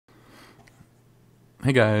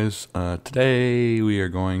Hey guys, today we are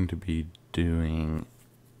going to be doing,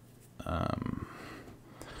 I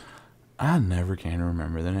never can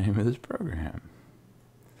remember the name of this program.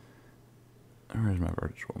 Where's my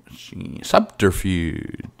virtual machine?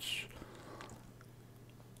 Subterfuge.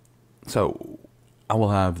 So, I will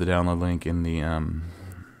have the download link in the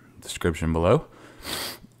description below.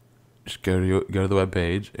 Just go to the web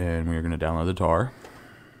page and we're going to download the tar.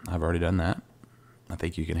 I've already done that. I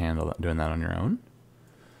think you can handle doing that on your own.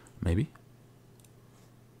 Maybe.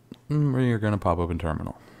 We're going to pop open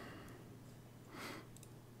terminal.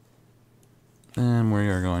 And we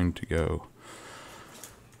are going to go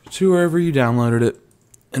to wherever you downloaded it.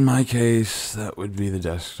 In my case, that would be the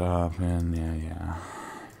desktop. And yeah.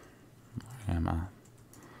 Where am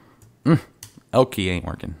I? L key ain't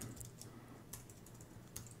working.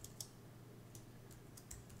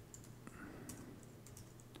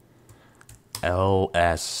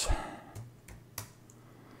 LS.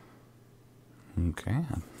 Okay,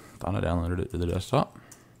 I thought I downloaded it to the desktop.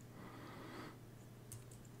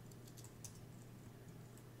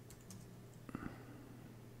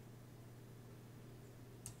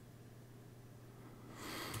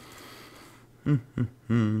 Ugh,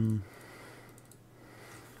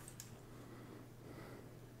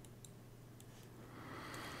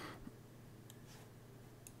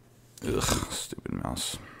 stupid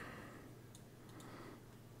mouse.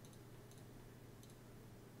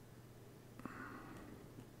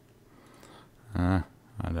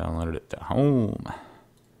 I downloaded it to home.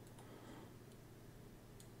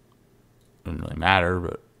 Doesn't really matter,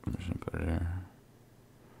 but I'm just gonna put it there.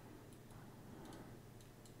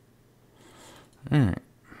 Alright.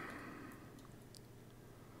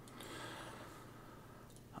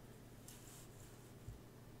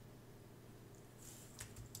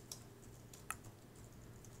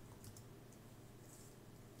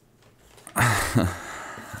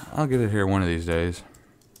 I'll get it here one of these days.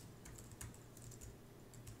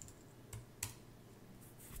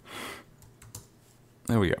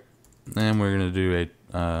 There we go. And we're gonna do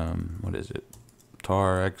a what is it?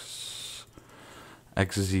 tar xz.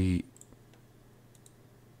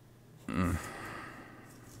 I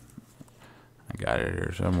got it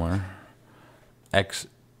here somewhere. XZF.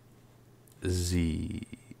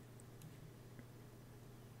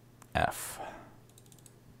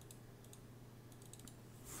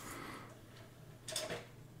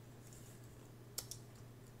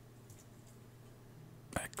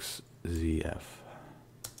 XZF.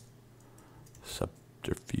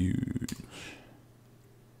 Subterfuge.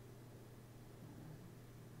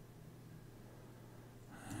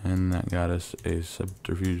 And that got us a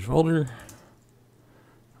subterfuge folder.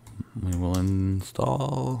 We will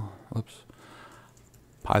install,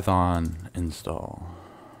 Python install.py.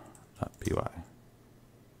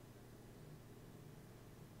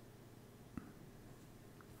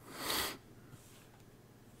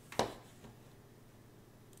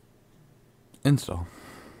 Install.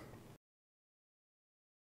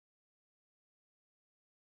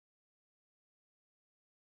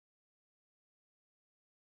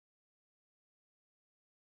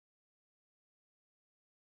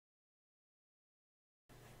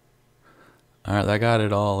 Alright, that got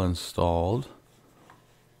it all installed.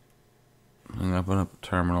 I'm going to open up a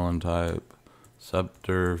terminal and type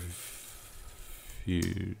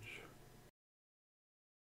Subterfuge.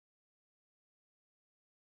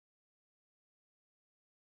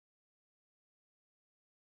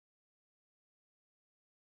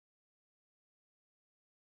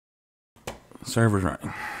 Server's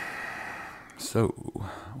running. So,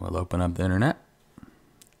 we'll open up the internet.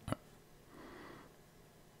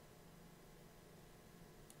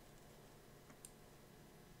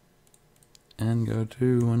 And go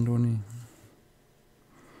to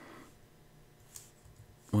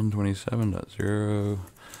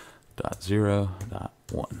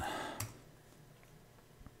 127.0.0.1.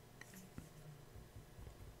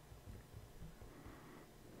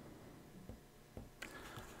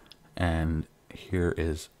 And here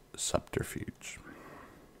is Subterfuge.